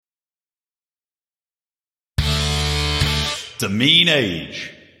It's a mean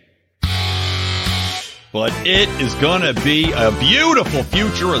age. But it is going to be a beautiful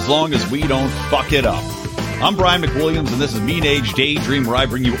future as long as we don't fuck it up. I'm Brian McWilliams, and this is Mean Age Daydream, where I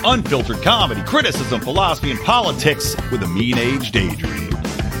bring you unfiltered comedy, criticism, philosophy, and politics with a Mean Age Daydream.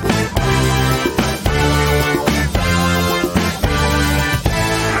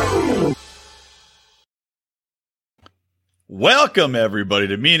 Welcome, everybody,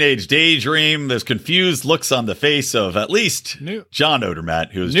 to Mean Age Daydream. There's confused looks on the face of at least John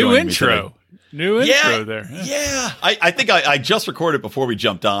Odermatt, who's joining me today. New intro there. Yeah. I think I just recorded before we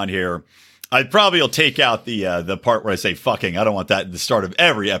jumped on here. I probably will take out the part where I say fucking. I don't want that at the start of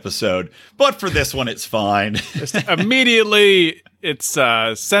every episode. But for this one, it's fine. Immediately, it's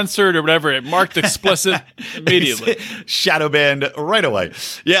censored or whatever. It marked explicit immediately. Shadow banned right away.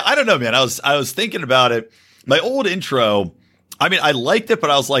 Yeah, I don't know, man. I was thinking about it. My old intro, I mean, I liked it, but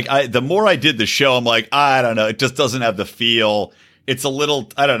I was like, the more I did the show, I'm like, I don't know. It just doesn't have the feel. It's a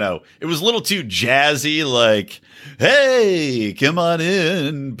little, I don't know. It was a little too jazzy, like, hey, come on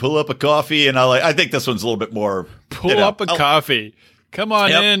in, pull up a coffee. And I think this one's a little bit more. Pull up a coffee. Come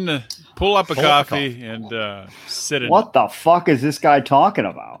on in, pull up a coffee and sit in. What the fuck is this guy talking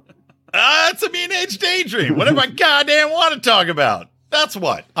about? It's a Mean Age Daydream. Whatever I goddamn want to talk about. That's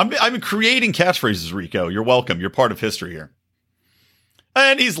what. I'm creating catchphrases, Rico. You're welcome. You're part of history here.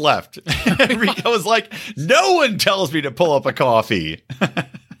 And he's left. Rico is like, no one tells me to pull up a coffee.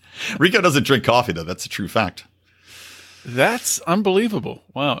 Rico doesn't drink coffee, though. That's a true fact. That's unbelievable.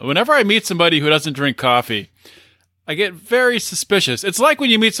 Wow. Whenever I meet somebody who doesn't drink coffee, I get very suspicious. It's like when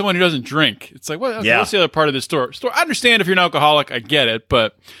you meet someone who doesn't drink. It's like, what's the other part of the story? I understand if you're an alcoholic. I get it.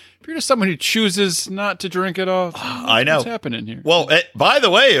 But if you're just someone who chooses not to drink at all, I know what's happening here. Well, by the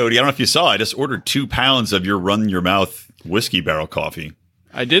way, Odie, I don't know if you saw, I just ordered 2 pounds of your run your mouth whiskey barrel coffee.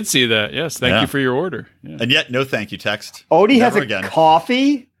 I did see that. Yes. Thank you for your order. Yeah. And yet, no thank you text. Odie has a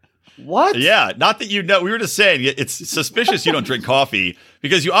coffee? What? Yeah. Not that you know. We were just saying it's suspicious you don't drink coffee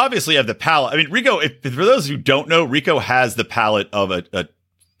because you obviously have the palate. I mean, Rico, for those who don't know, Rico has the palate of a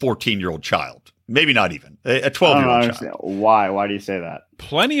 14-year-old child. Maybe not even. A 12-year-old child. Why? Why do you say that?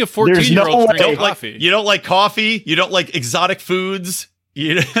 Plenty of 14-year-olds drink coffee. You don't like coffee? You don't like exotic foods?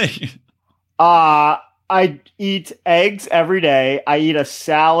 I eat eggs every day. I eat a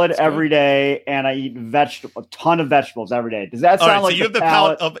salad every day, and I eat a ton of vegetables every day. Does that sound like so you have the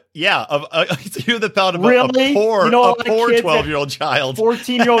palate of so you have the palate of really? a poor 12-year-old child.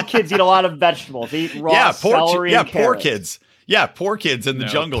 14-year-old kids eat a lot of vegetables. They eat raw celery and poor carrots. kids. Yeah, poor kids in the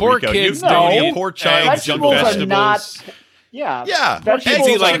jungle. Poor Rico. kids don't eat a poor child's jungle vegetables. Are not. Yeah.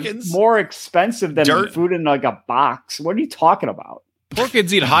 Vegetables are more expensive than food in like a box. What are you talking about? Poor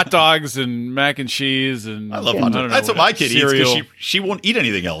kids eat hot dogs and mac and cheese, and I love hot dogs. That's what my kid eats because she won't eat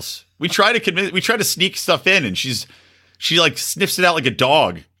anything else. We try to sneak stuff in, and she like sniffs it out like a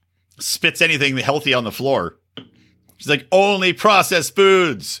dog, spits anything healthy on the floor. She's like, only processed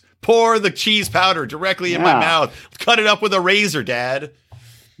foods. Pour the cheese powder directly in my mouth. Cut it up with a razor, Dad.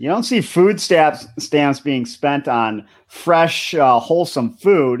 You don't see food stamps being spent on fresh, wholesome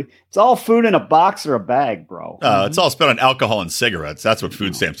food. It's all food in a box or a bag, bro. It's all spent on alcohol and cigarettes. That's what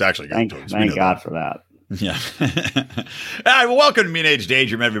food stamps actually go towards. Thank God for that. Yeah. All right. Well, welcome to Mean Age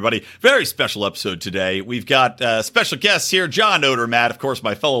Daydream, everybody. Very special episode today. We've got special guests here. John Odermatt, of course,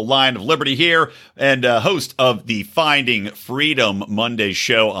 my fellow Lion of Liberty here, and host of the Finding Freedom Monday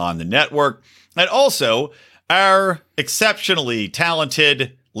show on the network. And also our exceptionally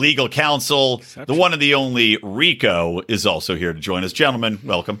talented legal counsel, the one and the only Rico, is also here to join us. Gentlemen,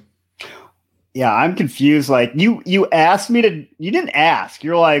 welcome. Yeah, I'm confused. Like you asked me to. You didn't ask.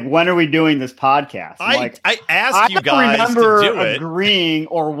 You're like, when are we doing this podcast? I asked you guys to do it. I remember agreeing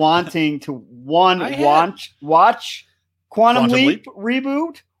or wanting to watch Quantum Leap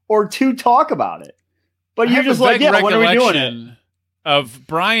reboot or 2 talk about it. But you're just like, yeah, when are we doing it? Of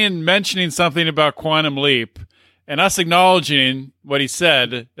Brian mentioning something about Quantum Leap and us acknowledging what he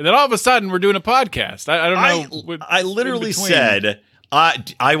said, and then all of a sudden we're doing a podcast. I don't know. I literally said,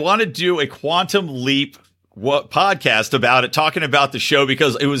 I want to do a Quantum Leap podcast about it, talking about the show,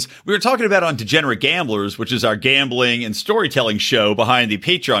 because we were talking about it on Degenerate Gamblers, which is our gambling and storytelling show behind the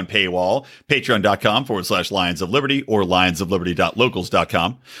Patreon paywall, patreon.com/Lions of Liberty or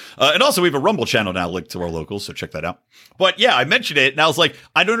lionsofliberty.locals.com. And also we have a Rumble channel now linked to our locals, so check that out. But yeah, I mentioned it and I was like,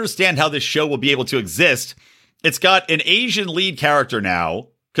 I don't understand how this show will be able to exist. It's got an Asian lead character now,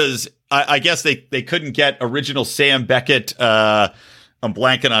 because I guess they couldn't get original Sam Beckett, I'm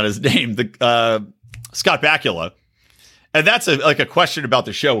blanking on his name, Scott Bakula. And that's a question about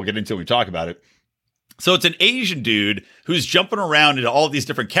the show we'll get into when we talk about it. So it's an Asian dude who's jumping around into all these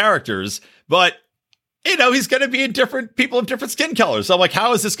different characters, but he's going to be in people of different skin colors. So I'm like,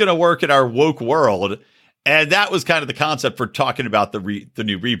 how is this going to work in our woke world? And that was kind of the concept for talking about the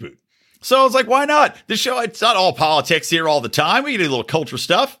new reboot. So I was like, why not? The show, it's not all politics here all the time. We can do a little culture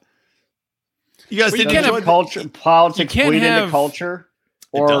stuff. You guys didn't enjoy culture, politics bleed into culture?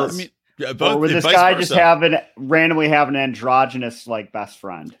 Or, or would this guy just randomly have an androgynous like best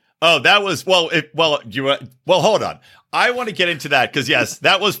friend? Oh, that was, hold on. I want to get into that because, yes,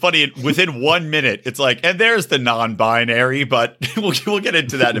 that was funny. Within 1 minute, it's like, and there's the non-binary, but we'll get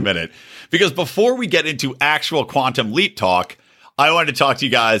into that in a minute. Because before we get into actual Quantum Leap talk, I wanted to talk to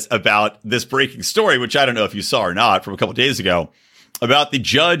you guys about this breaking story, which I don't know if you saw or not, from a couple of days ago, about the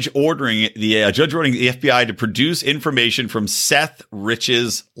judge ordering the FBI to produce information from Seth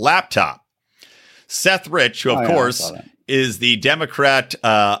Rich's laptop. Seth Rich, who, of course, is the Democrat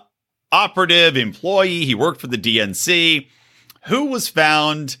operative employee. He worked for the DNC, who was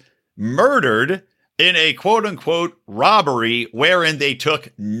found murdered in a quote-unquote robbery wherein they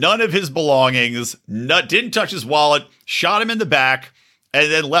took none of his belongings, didn't touch his wallet, shot him in the back, and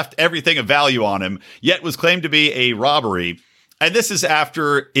then left everything of value on him, yet was claimed to be a robbery. And this is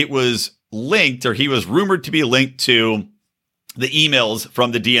after it was linked, or he was rumored to be linked to the emails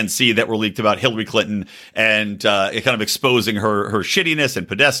from the DNC that were leaked about Hillary Clinton and kind of exposing her shittiness and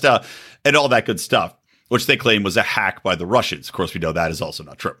Podesta and all that good stuff, which they claim was a hack by the Russians. Of course, we know that is also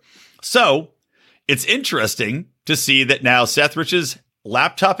not true. So it's interesting to see that now Seth Rich's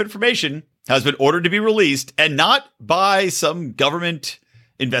laptop information has been ordered to be released, and not by some government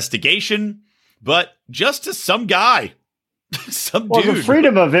investigation, but just to some guy. Dude. The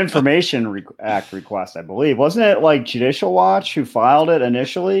Freedom of Information Act request, I believe. Wasn't it like Judicial Watch who filed it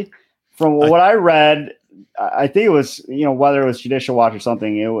initially? From what I read, I think it was, whether it was Judicial Watch or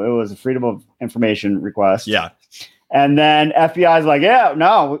something, it was a Freedom of Information request. Yeah. And then FBI's like, yeah,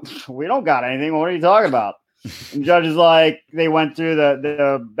 no, we don't got anything. What are you talking about? And judges like, they went through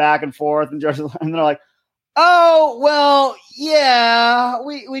the back and forth, and judges, and they're like, oh, well, yeah,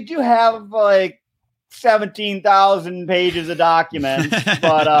 we do have like 17,000 pages of documents,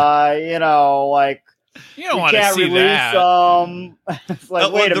 but you don't want to see that. It's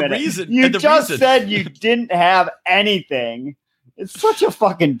like, wait a minute, you just said you didn't have anything. It's such a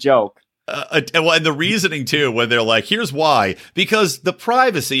fucking joke. And the reasoning too, when they're like, here's why, because the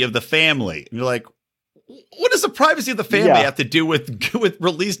privacy of the family. And you're like, what does the privacy of the family have to do with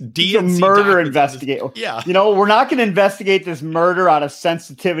released DNC? It's a murder investigation. Yeah. We're not going to investigate this murder out of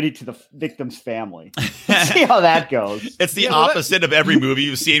sensitivity to the victim's family. Let's see how that goes. It's the opposite of every movie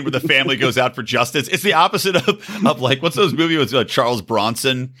you've seen where the family goes out for justice. It's the opposite of like, what's those movies with Charles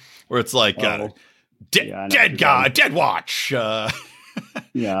Bronson, where it's like, dead watch.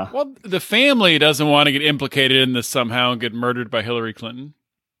 Yeah. Well, the family doesn't want to get implicated in this somehow and get murdered by Hillary Clinton.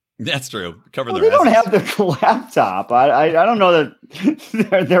 That's true. They don't have the laptop. I don't know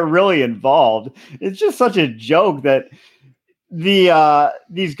that they're really involved. It's just such a joke that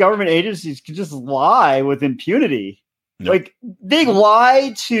these government agencies can just lie with impunity. Nope. Like they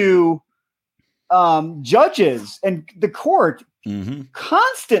lie to judges and the court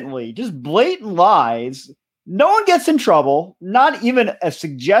constantly, just blatant lies. No one gets in trouble. Not even a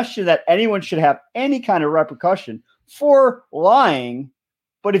suggestion that anyone should have any kind of repercussion for lying.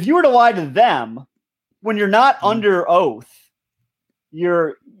 But if you were to lie to them when you're not under oath,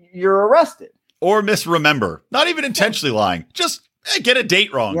 you're arrested. Or misremember. Not even intentionally lying. Just get a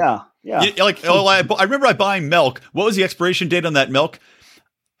date wrong. Yeah. I remember buying milk. What was the expiration date on that milk?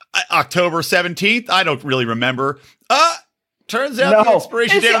 October 17th? I don't really remember. Turns out the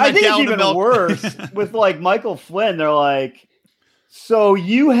expiration date on that gallon of milk. I think it's even worse with like Michael Flynn. They're like, so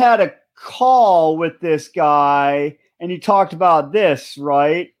you had a call with this guy and you talked about this,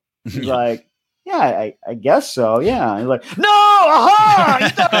 right? He's like, yeah, I guess so. Yeah. He's like, no, you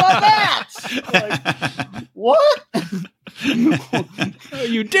talked about that. Like, what?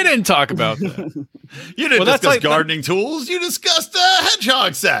 You didn't talk about that. You didn't discuss gardening tools. You discussed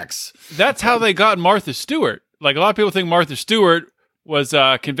hedgehog sex. That's how they got Martha Stewart. Like a lot of people think Martha Stewart was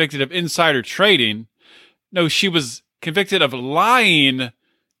convicted of insider trading. No, she was convicted of lying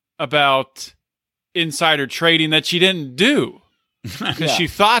about insider trading that she didn't do because she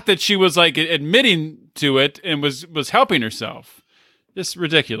thought that she was like admitting to it and was helping herself. Just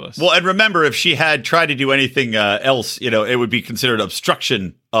ridiculous. Well, and remember, if she had tried to do anything else, it would be considered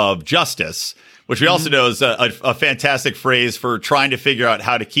obstruction of justice, which we also know is a fantastic phrase for trying to figure out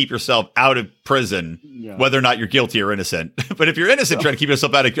how to keep yourself out of prison, whether or not you're guilty or innocent. But if you're innocent, trying to keep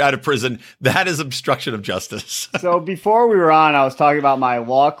yourself out of prison, that is obstruction of justice. So before we were on, I was talking about my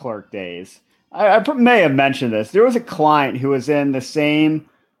law clerk days. I may have mentioned this. There was a client who was in the same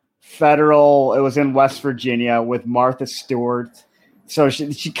federal. It was in West Virginia with Martha Stewart. So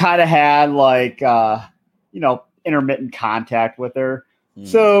she kind of had like, intermittent contact with her.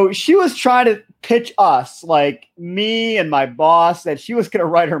 So she was trying to pitch us, like me and my boss, that she was going to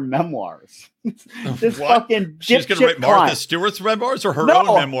write her memoirs. This fucking she's going to write Martha Stewart's memoirs or her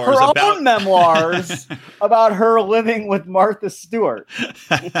own memoirs? Her own memoirs about her living with Martha Stewart.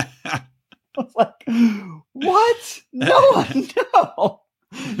 I was like, what? No,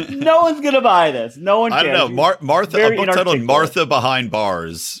 no one's going to buy this. No one cares. I don't know. Martha, a book titled Martha Behind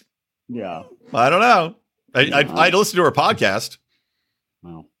Bars. Yeah. I don't know. I'd listen to her podcast.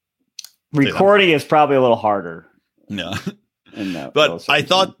 Well, recording is probably a little harder. No. But I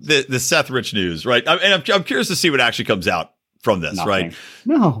thought the Seth Rich news, right? And I'm curious to see what actually comes out from this, right?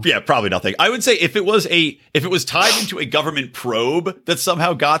 No. Yeah, probably nothing. I would say if it was tied into a government probe that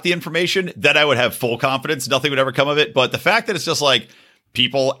somehow got the information, then I would have full confidence. Nothing would ever come of it. But the fact that it's just like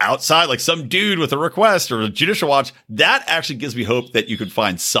people outside, like some dude with a request or a Judicial Watch, that actually gives me hope that you could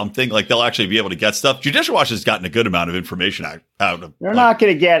find something. Like they'll actually be able to get stuff. Judicial Watch has gotten a good amount of information out of. They're not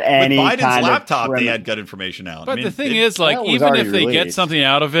going to get any. With Biden's laptop, they had good information out. But the thing is, like, even if they get something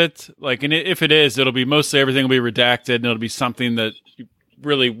out of it, like, and if it is, it'll be mostly everything will be redacted, and it'll be something that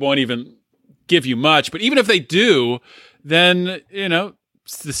really won't even give you much. But even if they do, then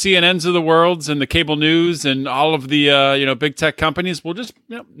the CNNs of the worlds and the cable news and all of the big tech companies will just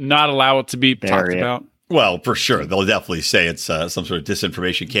not allow it to be talked about. Well, for sure. They'll definitely say it's some sort of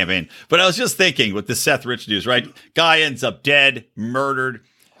disinformation campaign. But I was just thinking with the Seth Rich news, right? Guy ends up dead, murdered.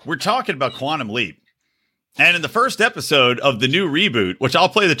 We're talking about Quantum Leap. And in the first episode of the new reboot, which I'll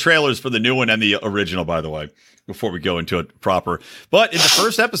play the trailers for the new one and the original, by the way, before we go into it proper. But in the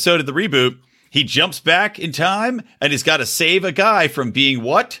first episode of the reboot, he jumps back in time and he's got to save a guy from being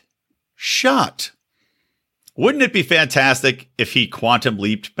what? Shot. Wouldn't it be fantastic if he quantum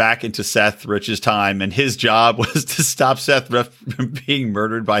leaped back into Seth Rich's time and his job was to stop Seth from being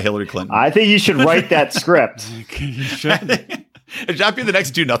murdered by Hillary Clinton? I think you should write that script. You should. Should that be the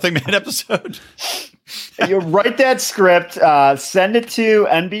next Do Nothing Man episode? You write that script, send it to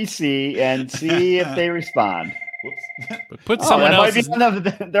NBC, and see if they respond. But put someone else.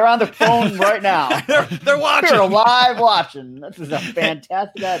 They're on the phone right now. they're watching. They're live watching. This is a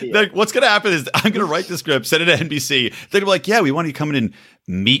fantastic idea. What's going to happen is I'm going to write the script, send it to NBC. They're going to be like, yeah, we want you to come in and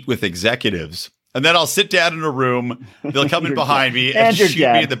meet with executives. And then I'll sit down in a room. They'll come in behind me and shoot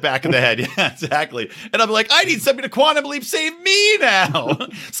me in the back of the head. Yeah, exactly. And I'll be like, I need somebody to quantum leap save me now.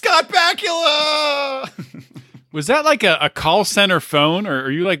 Scott Bakula. Was that like a call center phone, or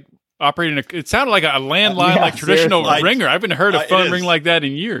are you like operating it sounded like a landline, like traditional ringer. I haven't heard a phone ring like that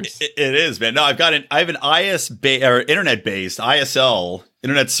in years. It is, man. No, I have an internet-based ISL,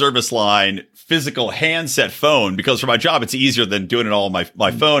 internet service line, physical handset phone, because for my job, it's easier than doing it all on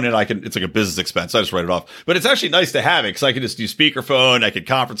my phone, and it's like a business expense. I just write it off. But it's actually nice to have it, because I can just do speakerphone, I can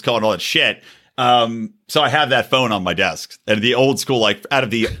conference call and all that shit. So I have that phone on my desk, and the old school, like out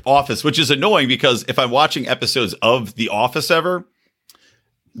of the office, which is annoying because if I'm watching episodes of The Office ever,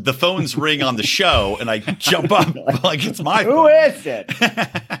 the phones ring on the show and I jump up like it's my phone. Who is it?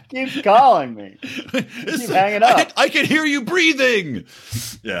 Keeps calling me. Keep hanging up. I can hear you breathing.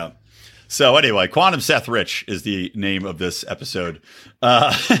 Yeah. So anyway, Quantum Seth Rich is the name of this episode.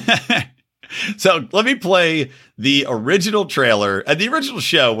 So let me play the original trailer and the original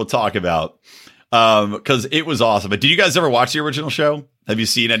show we'll talk about because it was awesome. But did you guys ever watch the original show? Have you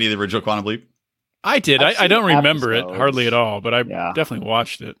seen any of the original Quantum Leap? I did. I don't remember it hardly at all, but I definitely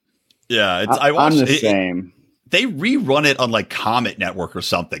watched it. Yeah, I watched I'm the same. They rerun it on like Comet Network or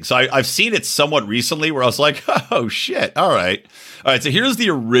something. So I've seen it somewhat recently where I was like, oh, shit. All right. So here's the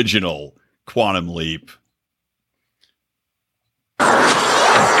original Quantum Leap.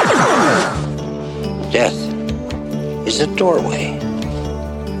 Death is a doorway.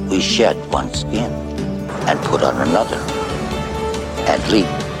 We shed one skin and put on another and leap.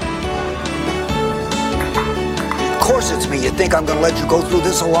 Of course it's me. You think I'm going to let you go through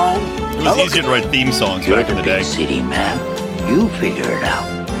this alone? It was easier to write theme songs back in the day. City man, you figure it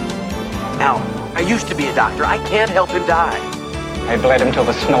out. Now, I used to be a doctor. I can't help him die. I bled him till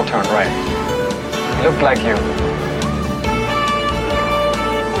the snow turned red. He looked like you.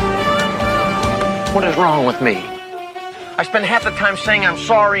 What is wrong with me? I spend half the time saying I'm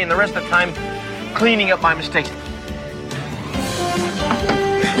sorry and the rest of the time cleaning up my mistakes.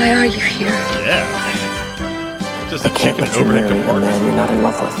 Why are you here? Yeah. Just a chicken over a man you're not in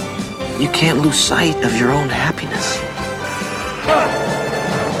love with. You can't lose sight of your own happiness.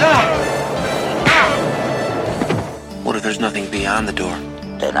 What if there's nothing beyond the door?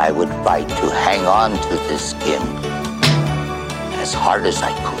 Then I would fight to hang on to this skin as hard as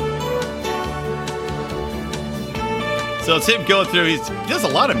I could. So it's him going through. He does a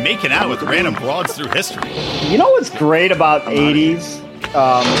lot of making out with random broads through history. You know what's great about 80s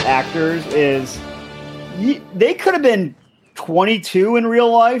actors is they could have been 22 in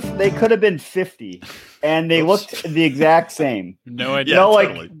real life. They could have been 50, and they looked the exact same. No idea. You know,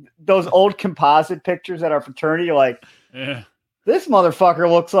 totally. like those old composite pictures at our fraternity. You're like, Yeah. this motherfucker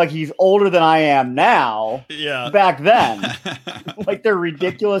looks like he's older than I am now. Yeah. Back then, like their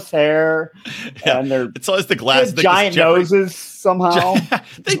ridiculous hair and their it's always the glass giant noses somehow.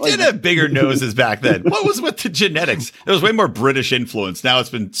 They did have bigger noses back then. What was with the genetics? There was way more British influence. Now it's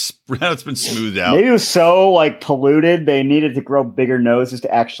been smoothed out. Maybe it was so like polluted they needed to grow bigger noses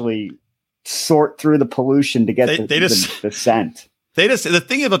to actually sort through the pollution to get the scent. The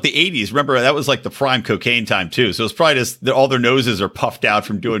thing about the 80s, remember, that was like the prime cocaine time too. So it's probably just that all their noses are puffed out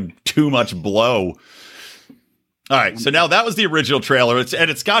from doing too much blow. All right. So now that was the original trailer.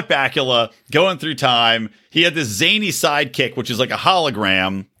 It's Scott Bakula going through time. He had this zany sidekick, which is like a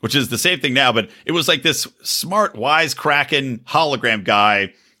hologram, which is the same thing now, but it was like this smart, wisecracking hologram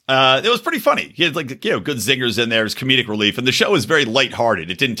guy. It was pretty funny. He had good zingers in there, his comedic relief, and the show was very lighthearted.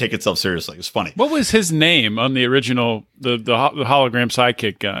 It didn't take itself seriously. It was funny. What was his name on the original, the hologram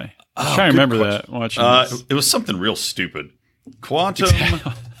sidekick guy? I'm trying to remember that. Watching this. It was something real stupid. Quantum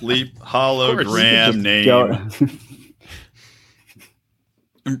Leap hologram name.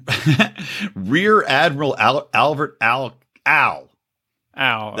 Rear Admiral Albert Al.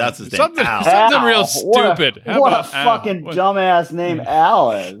 Al. That's his name. Something Al. real stupid. What a fucking dumbass name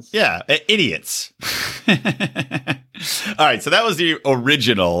Al is. Yeah, idiots. All right, so that was the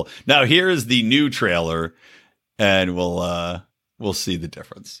original. Now here is the new trailer, and we'll see the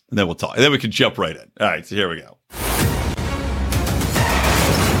difference. And then we'll talk. And then we can jump right in. All right, so here we go.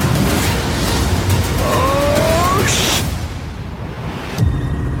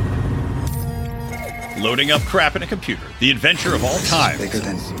 Loading up crap in a computer. The adventure of all time. Bigger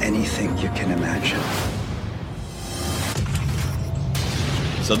than anything you can imagine.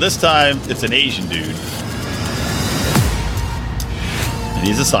 So this time, it's an Asian dude. And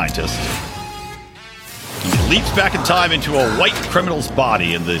he's a scientist. And he leaps back in time into a white criminal's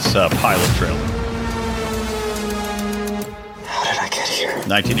body in this pilot trailer. How did I get here?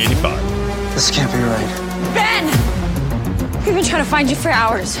 1985. This can't be right. Ben! We've been trying to find you for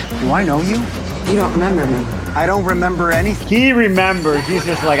hours. Do I know you? You don't remember me. I don't remember anything. He remembers. He's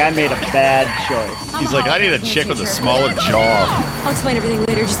just like, I made a bad choice. He's like, I need a chick with a smaller jaw. I'll explain everything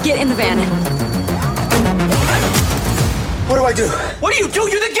later. Just get in the van. What do I do? What do? You're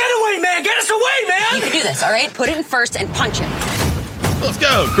the getaway man. Get us away, man. You can do this, all right? Put it in first and punch it. Let's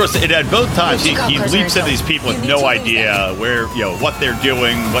go. Of course, at both times, he leaps into these people with no idea where, what they're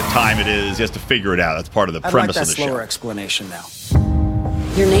doing, what time it is. He has to figure it out. That's part of the premise of the show. I'd like that slower explanation now.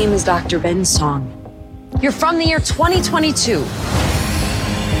 Your name is Dr. Ben Song. You're from the year 2022.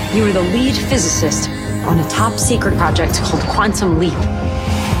 You were the lead physicist on a top secret project called Quantum Leap.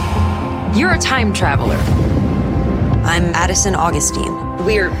 You're a time traveler. I'm Addison Augustine.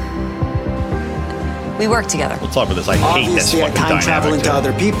 We work together. We'll talk about this. I hate this Obviously, I fucking time dynamic. travel into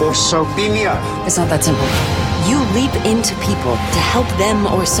other people, so beam me up. It's not that simple. You leap into people to help them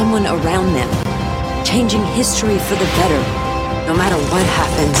or someone around them, changing history for the better. No matter what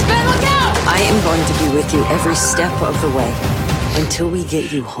happens, Ben, look out! I am going to be with you every step of the way until we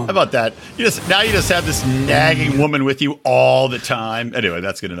get you home. How about that? You just have this nagging woman with you all the time. Anyway,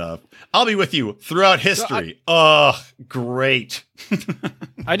 that's good enough. I'll be with you throughout history. Great.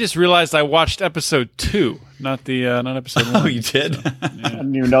 I just realized I watched episode 2, not episode 1. Oh, you did? So, yeah. I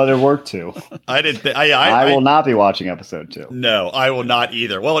didn't even know there were two. I didn't. I will not be watching episode 2. No, I will not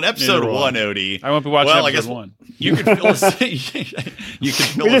either. Well, in episode 1, Odie, I won't be watching episode 1. You can fill us. You can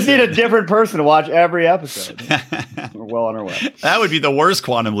fill We just us need in. a different person to watch every episode. We're well on our way. That would be the worst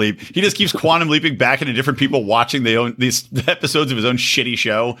quantum leap. He just keeps quantum leaping back into different people watching these episodes of his own shitty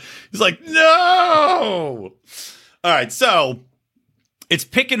show. He's like, no. All right, so it's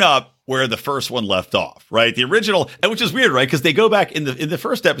picking up where the first one left off, right? The original, and which is weird, right? Because they go back in the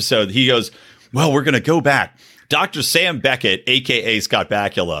first episode. He goes, well, we're going to go back. Dr. Sam Beckett, a.k.a. Scott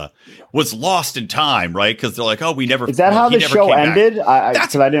Bakula, was lost in time, right? Because they're like, oh, we never. Is that how the show ended?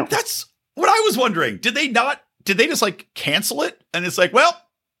 That's what I was wondering. Did they just like cancel it? And it's like, well,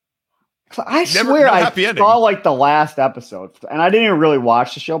 I swear I saw like the last episode, and I didn't even really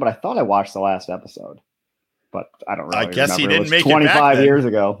watch the show, but I thought I watched the last episode. But I don't really I guess remember. He didn't make it 25 back years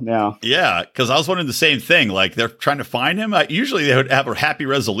ago. Yeah. Yeah, because I was wondering the same thing. Like they're trying to find him. Usually they would have a happy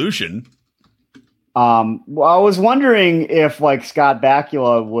resolution. Well, I was wondering if like Scott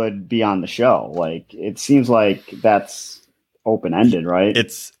Bakula would be on the show. Like it seems like that's open-ended, right?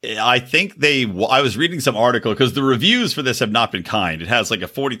 I think I was reading some article because the reviews for this have not been kind. It has like a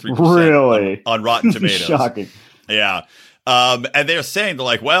 43% really? on Rotten Tomatoes. Shocking. Yeah. And they're saying, they're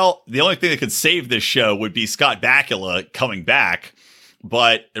like, well, the only thing that could save this show would be Scott Bakula coming back.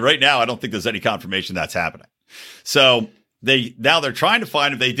 But right now, I don't think there's any confirmation that's happening. So they're trying to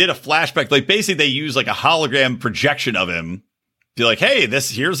find him. They did a flashback. Like basically they use like a hologram projection of him. Be like, hey,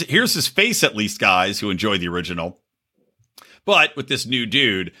 here's his face at least, guys who enjoyed the original. But with this new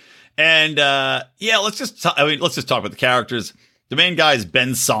dude. And let's just talk about the characters. The main guy is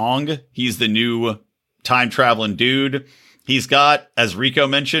Ben Song. He's the new time traveling dude. He's got, as Rico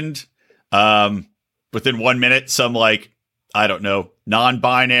mentioned, within 1 minute, some like, I don't know,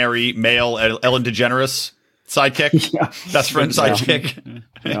 non-binary male Ellen DeGeneres sidekick, best friend sidekick.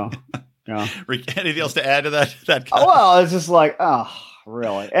 Yeah. Anything else to add to that? Well, it's just like, oh,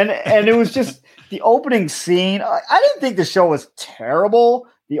 really? And it was just the opening scene. I didn't think the show was terrible.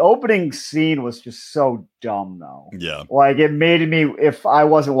 The opening scene was just so dumb, though. Yeah. Like, it made me, if I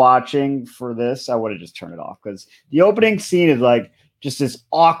wasn't watching for this, I would have just turned it off. Because the opening scene is like just this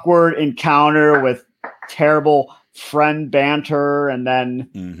awkward encounter with terrible friend banter. And then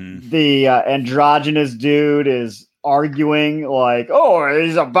the androgynous dude is arguing like, oh,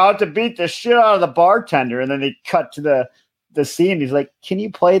 he's about to beat the shit out of the bartender. And then they cut to the scene. He's like, can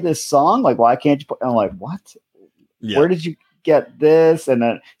you play this song? Like, why can't you play? And I'm like, what? Yeah. Where did you get this? And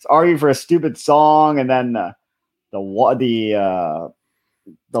then it's arguing for a stupid song. And then the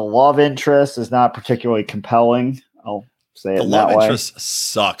love interest is not particularly compelling. I'll say it that way. The love interest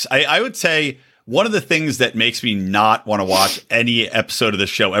sucks. I would say one of the things that makes me not want to watch any episode of this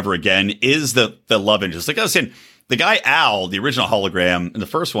show ever again is the love interest. Like I was saying, the guy Al, the original hologram in the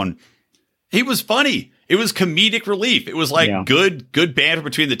first one, he was funny. It was comedic relief. It was like good banter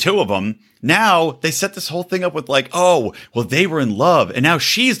between the two of them. Now they set this whole thing up with like, oh, well, they were in love and now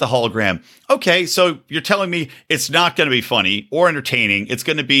she's the hologram. Okay, so you're telling me it's not going to be funny or entertaining. It's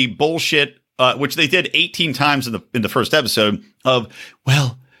going to be bullshit, which they did 18 times in the first episode of,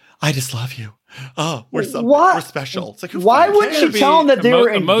 well, I just love you. Oh, we're special. It's like, why wouldn't she tell him that they were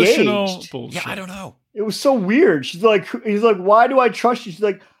emotional engaged? Bullshit. Yeah, I don't know. It was so weird. He's like, why do I trust you? She's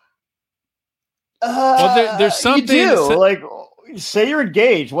like, well, there's something. You do. Like, say you're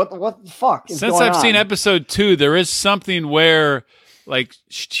engaged. What the fuck is Since going I've on? seen episode 2, there is something where like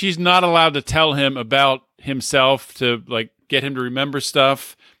she's not allowed to tell him about himself to like get him to remember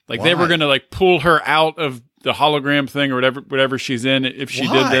stuff. Like they were going to like pull her out of the hologram thing or whatever she's in if she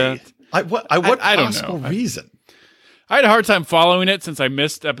did that. I don't know. Reason? I had a hard time following it since I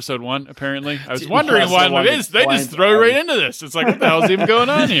missed episode 1, apparentody. I was wondering why they just throw right into this. It's like, what the hell is even going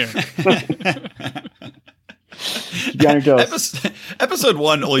on here? Episode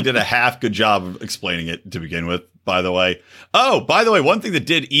 1 only did a half good job of explaining it to begin with, by the way. Oh, by the way, one thing that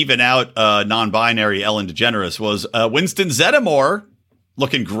did even out non-binary Ellen DeGeneres was Winston Zeddemore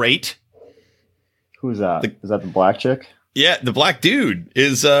looking great. Who's that? Is that the black chick? Yeah, the black dude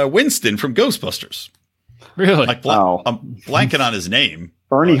is Winston from Ghostbusters. Really? Like I'm blanking on his name.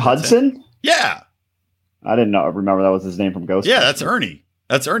 Ernie Hudson? Yeah. I didn't remember that was his name from Ghostbusters. Yeah, that's Ernie.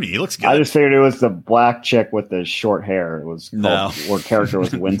 He looks good. I just figured it was the black chick with the short hair. It was called, or character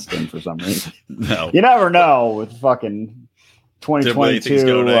was Winston for some reason. No. You never know with fucking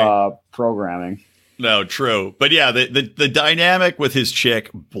 2022 programming. No, true. But yeah, the dynamic with his chick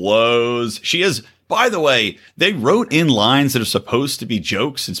blows. She is, by the way, they wrote in lines that are supposed to be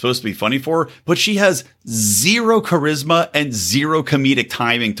jokes and supposed to be funny for her, but she has zero charisma and zero comedic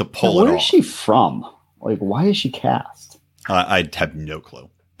timing to pull it off. Where is she from? Like, why is she cast? I have no clue.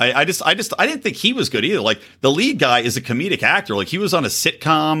 I didn't think he was good either. Like the lead guy is a comedic actor. Like he was on a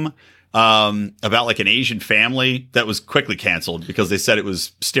sitcom about like an Asian family that was quickly canceled because they said it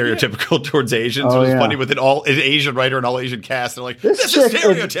was stereotypical towards Asians. It was funny with an Asian writer and all Asian cast. They're like, this is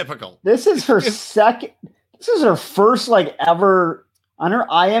stereotypical. This is her second. This is her first like ever on her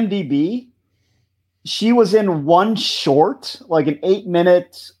IMDb. She was in one short, like an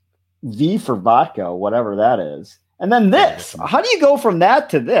 8-minute V for vodka, whatever that is. And then this. How do you go from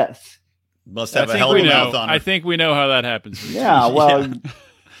that to this? Must have a hell of a mouth on her. I think we know how that happens. Yeah, well.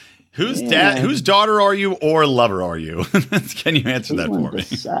 Whose daughter are you or lover are you? Can you answer that for me?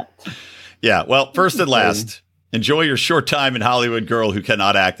 Yeah, well, first and last, enjoy your short time in Hollywood, girl who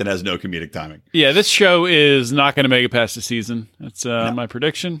cannot act and has no comedic timing. Yeah, this show is not going to make it past the season. That's my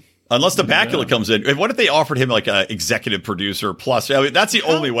prediction. Unless the Bakula comes in. And what if they offered him like an executive producer plus? I mean, that's the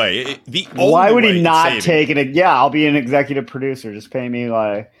only way. Why would he not take it? Yeah, I'll be an executive producer. Just pay me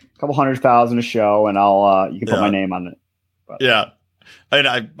like a couple $100,000 a show, and I'll you can put my name on it. But. Yeah.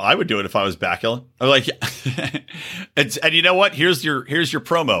 And I would do it if I was Bakula. I'm like, and you know what? Here's your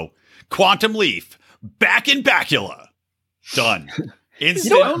promo. Quantum Leap, back in Bakula. Done.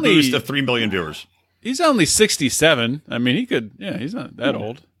 Instant boost of 3 million viewers. He's only 67. I mean, he could, he's not that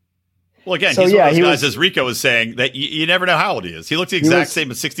old. Well, again, he's one of those guys, as Rico was saying, that you never know how old he is. He looks the exact same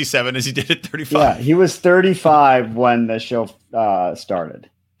at 67 as he did at 35. Yeah, he was 35 when the show started.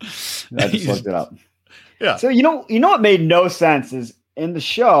 I just looked it up. Yeah. So you know what made no sense is in the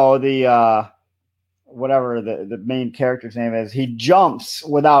show, the whatever the main character's name is, he jumps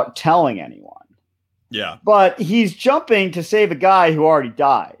without telling anyone. Yeah. But he's jumping to save a guy who already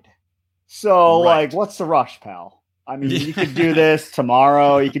died. So, like, what's the rush, pal? I mean, you could do this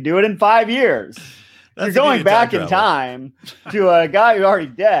tomorrow. You could do it in 5 years. You're going back in time to a guy who's already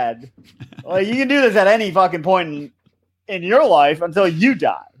dead. Like, you can do this at any fucking point in your life until you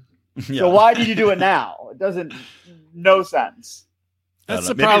die. Yeah. So why did you do it now? It doesn't, no sense. That's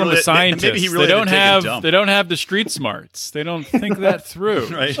the problem with scientists. They don't have the street smarts. They don't think that through.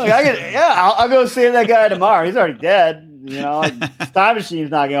 Right? Like I'll go save that guy tomorrow. He's already dead. You know, time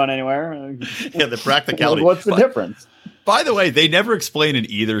machine's not going anywhere. Yeah, the practicality. What's the difference? By the way, they never explain in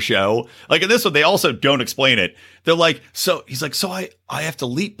either show. Like in this one, they also don't explain it. They're like, so he's like, so I have to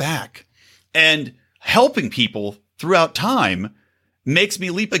leap back, and helping people throughout time makes me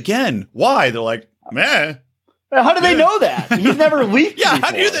leap again. Why? They're like, man. How do they know that? He's never leaped. Yeah,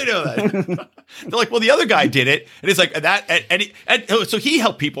 before. how do they know that? They're like, well, the other guy did it, and it's like that, and so he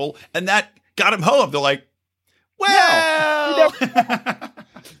helped people, and that got him home. They're like, well, no,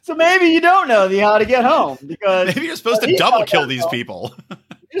 so maybe you don't know how to get home because maybe you're supposed to double kill these people. You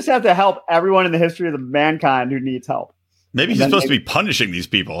just have to help everyone in the history of mankind who needs help. Maybe he's supposed to be punishing these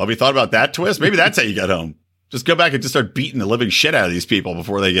people. Have you thought about that twist? Maybe that's how you get home. Just go back and just start beating the living shit out of these people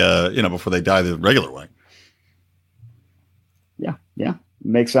before they, before they die the regular way. Yeah,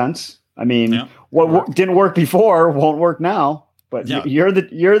 makes sense. I mean, what didn't work before won't work now. But you're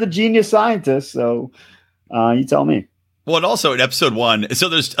the genius scientist, so you tell me. Well, and also in episode 1, so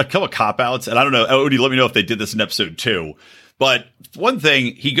there's a couple of cop-outs, and I don't know, Odie, let me know if they did this in episode 2. But one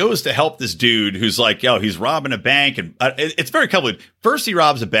thing, he goes to help this dude who's like, he's robbing a bank, and it's very complicated. First, he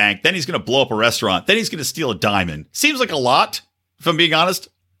robs a bank, then he's going to blow up a restaurant, then he's going to steal a diamond. Seems like a lot, if I'm being honest.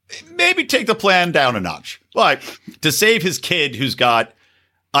 Maybe take the plan down a notch. But to save his kid who's got,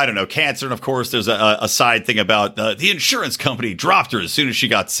 I don't know, cancer, and of course there's a side thing about the insurance company dropped her as soon as she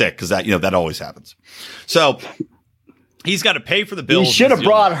got sick, because that always happens. So he's got to pay for the bills. He should have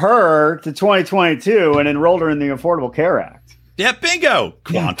brought her to 2022 and enrolled her in the Affordable Care Act. Yeah, bingo.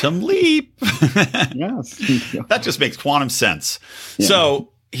 Quantum leap. Yes. That just makes quantum sense. Yeah. So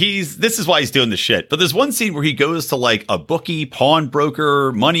this is why he's doing the shit. But there's one scene where he goes to like a bookie,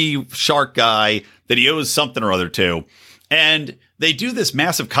 pawnbroker, money shark guy that he owes something or other to. And they do this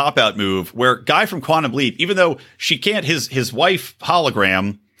massive cop-out move where guy from Quantum Leap, even though she can't, his wife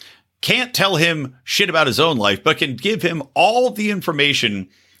hologram can't tell him shit about his own life, but can give him all of the information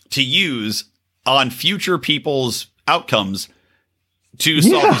to use on future people's outcomes to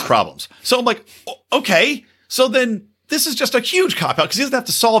solve these problems. So I'm like, okay, so then this is just a huge cop-out because he doesn't have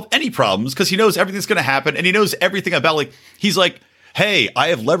to solve any problems because he knows everything's going to happen and he knows everything about, like, he's like, hey, I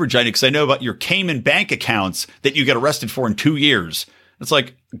have leverage on you because I know about your Cayman bank accounts that you get arrested for in 2 years. It's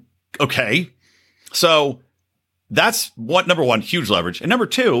like, okay. So that's number one, huge leverage. And number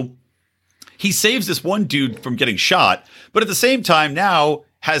two, he saves this one dude from getting shot, but at the same time now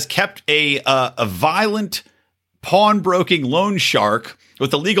has kept a violent pawnbroking loan shark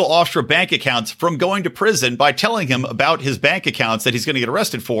with illegal offshore bank accounts from going to prison by telling him about his bank accounts that he's going to get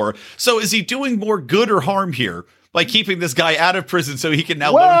arrested for. So is he doing more good or harm here by keeping this guy out of prison so he can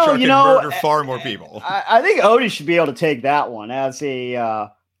now loan shark and murder far more people? I think Odie should be able to take that one as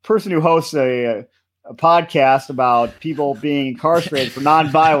a person who hosts a podcast about people being incarcerated for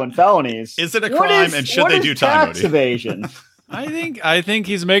nonviolent felonies. Is it a crime, and should they do time? Tax evasion. I think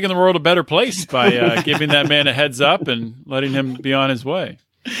he's making the world a better place by giving that man a heads up and letting him be on his way.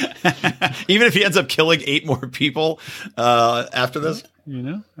 Even if he ends up killing 8 more people after this,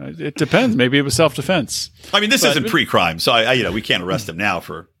 it depends. Maybe it was self-defense. I mean, this isn't pre-crime, so we can't arrest him now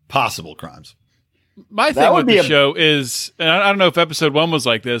for possible crimes. My thing with the show is, and I don't know if episode 1 was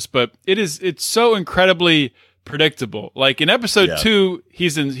like this, but it's so incredibly predictable. Like in episode 2,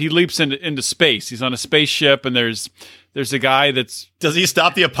 he leaps into space. He's on a spaceship, and there's a guy that's. Does he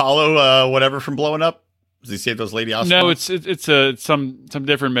stop the Apollo whatever from blowing up? Does he save those lady astronauts? No, it's some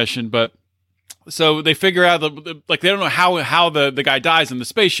different mission, but. So they figure out they don't know how the guy dies in the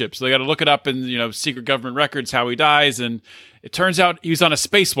spaceship. So they got to look it up in secret government records how he dies, and it turns out he was on a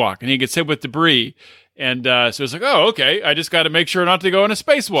spacewalk and he gets hit with debris. And so it's like, oh, okay, I just got to make sure not to go on a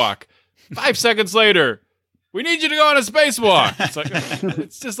spacewalk. 5 seconds later, we need you to go on a spacewalk. It's like,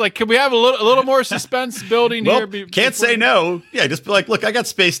 it's just like, can we have a little more suspense building here? Can't say no. Yeah, just be like, look, I got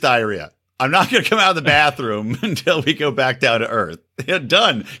space diarrhea. I'm not going to come out of the bathroom until we go back down to Earth. Yeah,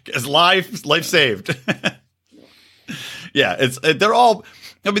 done. It's life saved. Yeah, they're all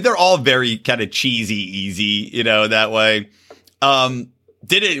very kind of cheesy, easy, that way.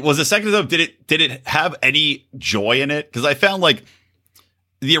 Was the second episode, did it have any joy in it? Because I found like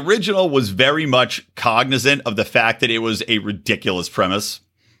the original was very much cognizant of the fact that it was a ridiculous premise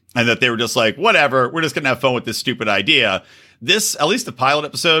and that they were just like, whatever, we're just going to have fun with this stupid idea. This, at least the pilot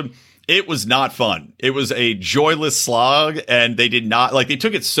episode, it was not fun. It was a joyless slog, and they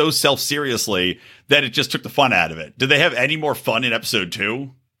took it so self-seriously that it just took the fun out of it. Did they have any more fun in episode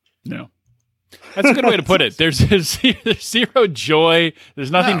 2? No. That's a good way to put it. There's zero joy.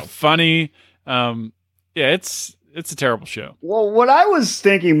 There's nothing funny. It's a terrible show. Well, what I was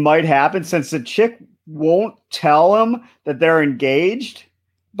thinking might happen, since the chick won't tell him that they're engaged,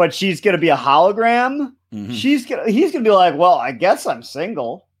 but she's going to be a hologram. Mm-hmm. He's going to be like, well, I guess I'm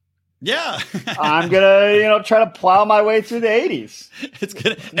single. Yeah. I'm going to try to plow my way through the 80s. It's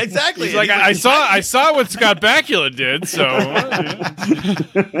gonna exactly. He's like, I saw what Scott Bakula did, so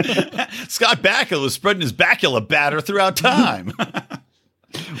Scott Bakula was spreading his Bakula batter throughout time.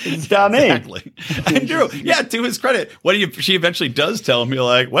 It's not me. Exactly. And Drew, to his credit, she eventually does tell him, you're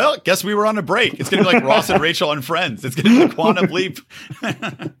like, well, guess we were on a break. It's going to be like Ross and Rachel on Friends. It's going to be the Quantum Leap. We were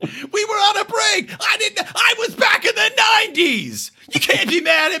on a break. I was back in the 90s. You can't be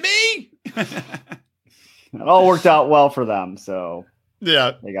mad at me. It all worked out well for them. So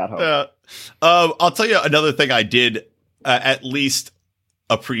yeah, they got hope. I'll tell you another thing I did at least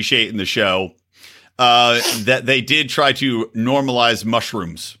appreciate in the show. That they did try to normalize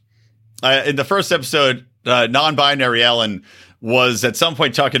mushrooms. In the first episode, non-binary Ellen was at some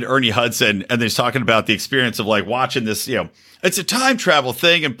point talking to Ernie Hudson, and they're talking about the experience of like watching this, it's a time travel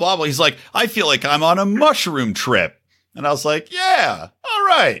thing and blah, blah. He's like, I feel like I'm on a mushroom trip. And I was like, yeah, all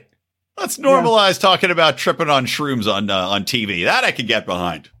right. Let's normalize talking about tripping on shrooms on TV. That I could get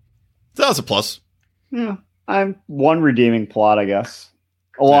behind. So that was a plus. Yeah, I'm one redeeming plot, I guess,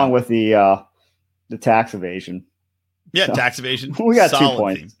 along with the tax evasion. Yeah, so, tax evasion. We got 2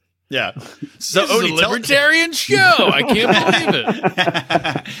 points. Theme. Yeah. So this is a libertarian show. I can't believe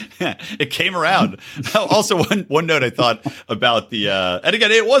it. It came around. Also, one note I thought about the and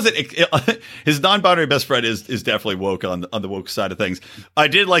again, it wasn't his non-binary best friend is definitely woke on the woke side of things. I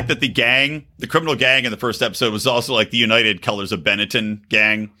did like that the criminal gang in the first episode was also like the United Colors of Benetton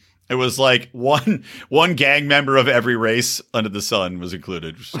gang. It was like one gang member of every race under the sun was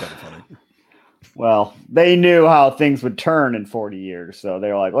included, which is kind of funny. Well, they knew how things would turn in 40 years, so they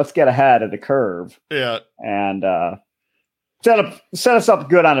were like, let's get ahead of the curve. Yeah. And set us up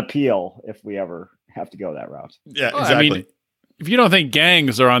good on appeal if we ever have to go that route. Yeah, exactly. I mean, if you don't think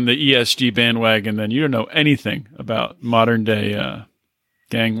gangs are on the ESG bandwagon, then you don't know anything about modern day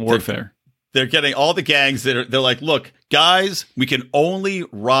gang warfare. They're getting all the gangs they're like, look, guys, we can only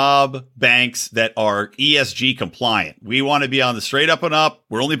rob banks that are ESG compliant. We want to be on the straight up and up.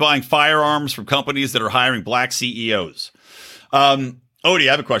 We're only buying firearms from companies that are hiring black CEOs. Odie, I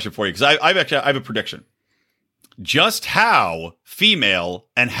have a question for you because I have a prediction. Just how female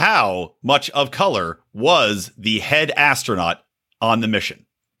and how much of color was the head astronaut on the mission?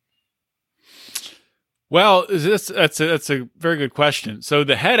 Well, that's a very good question. So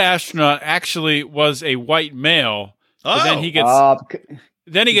the head astronaut actually was a white male. But then he gets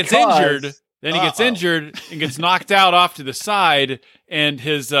injured. Then he gets injured and gets knocked out off to the side. And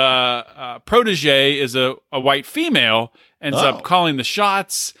his protege is a white female, ends up calling the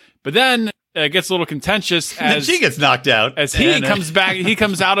shots. But then it gets a little contentious as she gets knocked out. As he comes back, he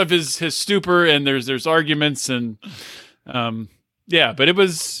comes out of his stupor, and there's arguments and. Yeah, but it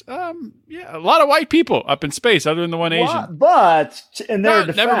was a lot of white people up in space, other than the one Asian. But in their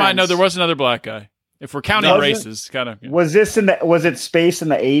defense, never mind. No, there was another black guy. If we're counting races, kind of. Yeah. Was it space in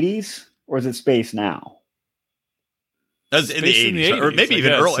the 80s or is it space now? That was in the 80s, or maybe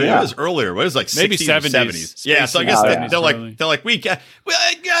even earlier. Yeah. It was earlier. It was like maybe 60s, 70s. Yeah, so I guess they're like,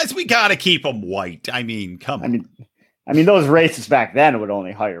 guys, we got to keep them white. I mean, come on. I mean, those races back then would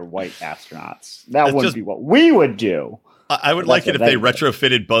only hire white astronauts. That wouldn't be what we would do. I would like it if they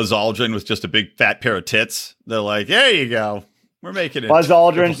retrofitted Buzz Aldrin with just a big fat pair of tits. They're like, there you go. We're making it. Buzz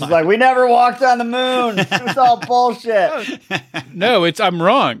Aldrin's like, we never walked on the moon. It's all bullshit. No, I'm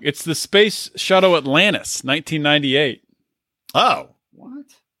wrong. It's the Space Shuttle Atlantis, 1998. Oh. What?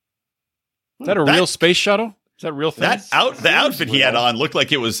 Is that a real space shuttle? Is that real thing? The outfit he had on looked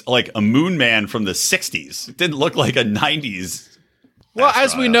like it was like a moon man from the 60s. It didn't look like a 90s. Well,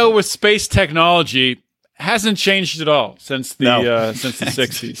 as we know with space technology, hasn't changed at all since the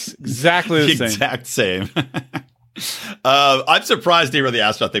 60s. Exactly the same. Exact same. I'm surprised they really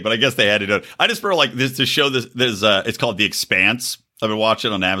asked about thing, but I guess they had to do it. I just remember like this to show this. It's called The Expanse. I've been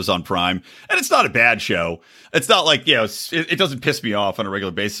watching it on Amazon Prime, and it's not a bad show. It's not like, it doesn't piss me off on a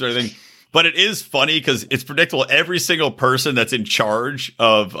regular basis or anything, but it is funny because it's predictable. Every single person that's in charge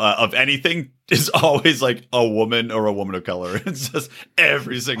of anything is always like a woman or a woman of color. It's just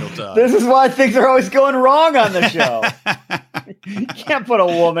every single time. This is why things are always going wrong on the show. You can't put a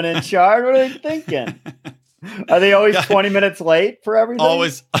woman in charge. What are they thinking? Are they always 20 minutes late for everything?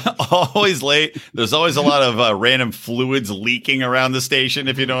 Always late. There's always a lot of random fluids leaking around the station,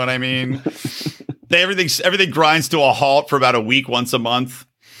 if you know what I mean. Everything grinds to a halt for about a week, once a month.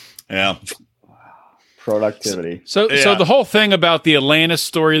 Yeah. Productivity. So the whole thing about the Atlantis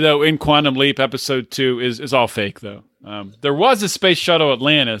story, though, in Quantum Leap episode 2 is all fake, though. There was a space shuttle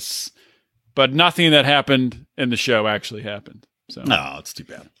Atlantis, but nothing that happened in the show actually happened. So no, it's too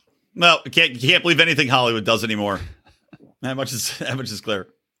bad. Well, you can't believe anything Hollywood does anymore. That much is clear.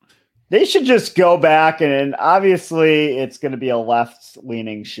 They should just go back, and obviously it's going to be a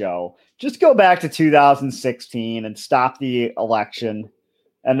left-leaning show. Just go back to 2016 and stop the election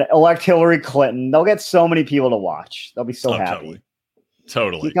and elect Hillary Clinton. They'll get so many people to watch. They'll be so happy.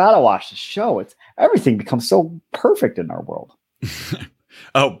 Totally. You got to watch the show. Everything becomes so perfect in our world.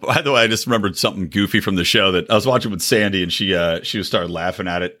 Oh, by the way, I just remembered something goofy from the show that I was watching with Sandy, and she started laughing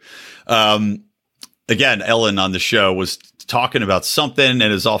at it. Again, Ellen on the show was talking about something and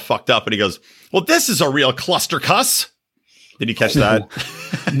is all fucked up, and he goes, "Well, this is a real cluster cuss." Did you catch that?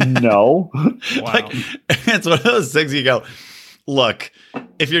 No. wow. Like, it's one of those things you go, look,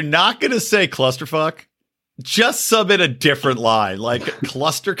 if you're not going to say clusterfuck, just submit a different line, like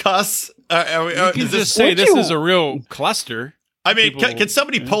cluster cuss. You can just say this is a real cluster. I mean, can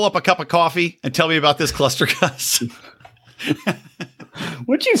somebody pull up a cup of coffee and tell me about this cluster cuss?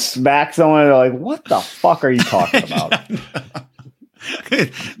 Would you smack someone and they're like, what the fuck are you talking about?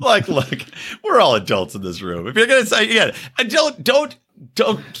 Like, look, we're all adults in this room. If you're going to say, again, don't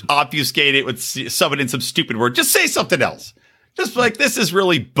obfuscate it with someone in some stupid word. Just say something else. Just like, this is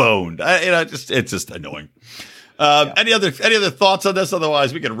really boned. It's just annoying. Any other thoughts on this?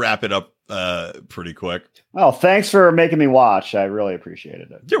 Otherwise, we can wrap it up pretty quick. Oh, thanks for making me watch. I really appreciated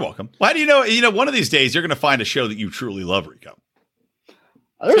it. You're welcome. Why do you know? One of these days you're going to find a show that you truly love, Rico.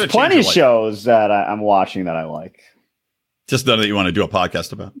 There's plenty of shows that I'm watching that I like. Just none that you want to do a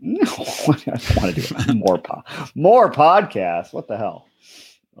podcast about. No, I want to do more podcasts. What the hell?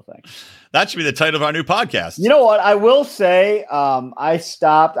 No thanks. That should be the title of our new podcast. You know what? I will say I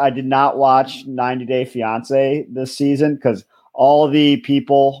stopped. I did not watch 90 Day Fiance this season because all the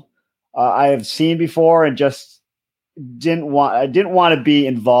people I have seen before and just didn't want to be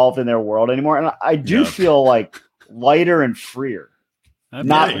involved in their world anymore. And I do feel like lighter and freer.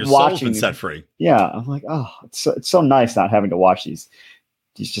 Not your watching soul's been set free. Yeah, I'm like, oh, it's so nice not having to watch these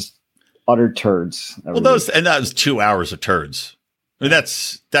just utter turds. Well, that was 2 hours of turds. I mean,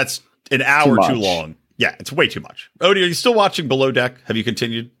 that's an hour too long. Yeah, it's way too much. Odie, are you still watching Below Deck? Have you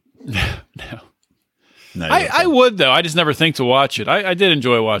continued? No. I would, though. I just never think to watch it. I did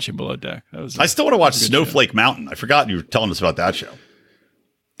enjoy watching Below Deck. I still want to watch Snowflake Mountain. I forgot you were telling us about that show.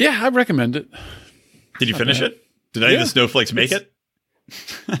 Yeah, I recommend it. Did you finish it? Did any of the snowflakes make it?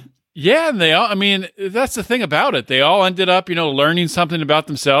 Yeah, and they all, I mean, that's the thing about it. They all ended up, learning something about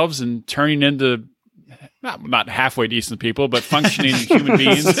themselves and turning into not halfway decent people, but functioning human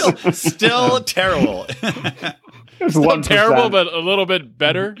beings. Still terrible. Still terrible, but a little bit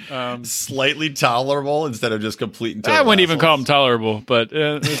better. Slightly tolerable instead of just complete and total I wouldn't even call them tolerable, but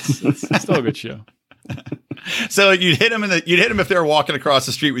it's still a good show. So you'd hit them if they were walking across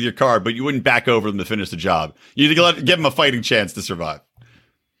the street with your car, but you wouldn't back over them to finish the job. You'd give them a fighting chance to survive.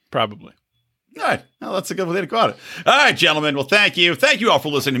 Probably. All right. Well, that's a good way to go at it. All right, gentlemen. Well, thank you. Thank you all for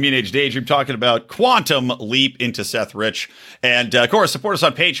listening to Me and Age Daydream, talking about Quantum Leap into Seth Rich. And, of course, support us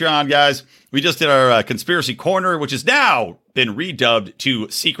on Patreon, guys. We just did our Conspiracy Corner, which has now been redubbed to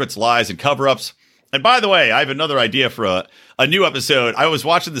Secrets, Lies, and Cover-Ups. And, by the way, I have another idea for a new episode. I was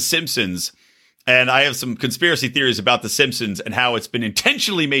watching The Simpsons, and I have some conspiracy theories about The Simpsons and how it's been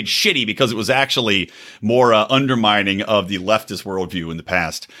intentionally made shitty because it was actually more undermining of the leftist worldview in the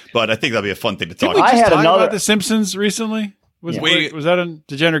past. But I think that'll be a fun thing to talk about. I had about The Simpsons recently. Was that on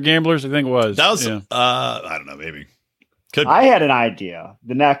Degenerate Gamblers? I think it was. That was, I don't know, maybe. I had an idea.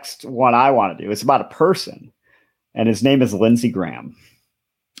 The next one I want to do is about a person, and his name is Lindsey Graham.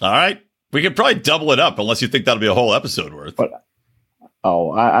 All right. We could probably double it up unless you think that'll be a whole episode worth. But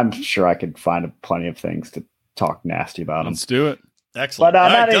I'm sure I could find plenty of things to talk nasty about him. Let's do it. Excellent. But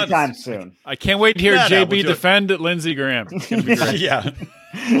not anytime soon. I can't wait to hear JB defend Lindsey Graham. It's gonna be great. Yeah.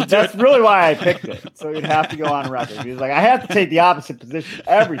 That's really why I picked it. So you'd have to go on record. He was like, I have to take the opposite position of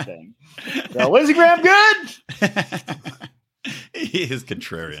everything. So Lindsey Graham good? He is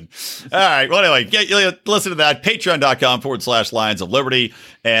contrarian. All right. Well, anyway, listen to that. Patreon.com/Lions of Liberty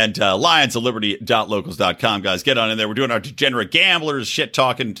and lionsofliberty.locals.com. Guys, get on in there. We're doing our degenerate gamblers, shit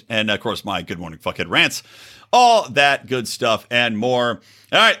talking, and of course, my Good Morning Fuckhead rants. All that good stuff and more.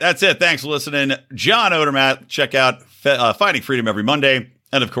 All right. That's it. Thanks for listening. John Odermatt. Check out Fighting Freedom every Monday.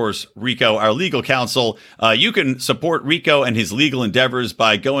 And of course, Rico, our legal counsel. You can support Rico and his legal endeavors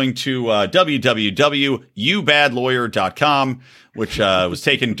by going to www.youbadlawyer.com, which was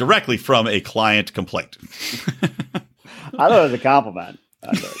taken directly from a client complaint. I thought it was a compliment.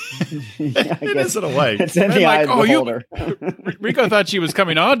 It is in a way. It's in the eye of the beholder. Rico thought she was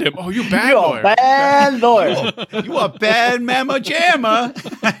coming on to him. Oh, you bad You're lawyer. Bad lawyer. You a bad mamma jamma.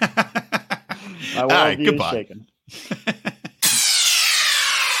 My All right, worldview is goodbye. shaken.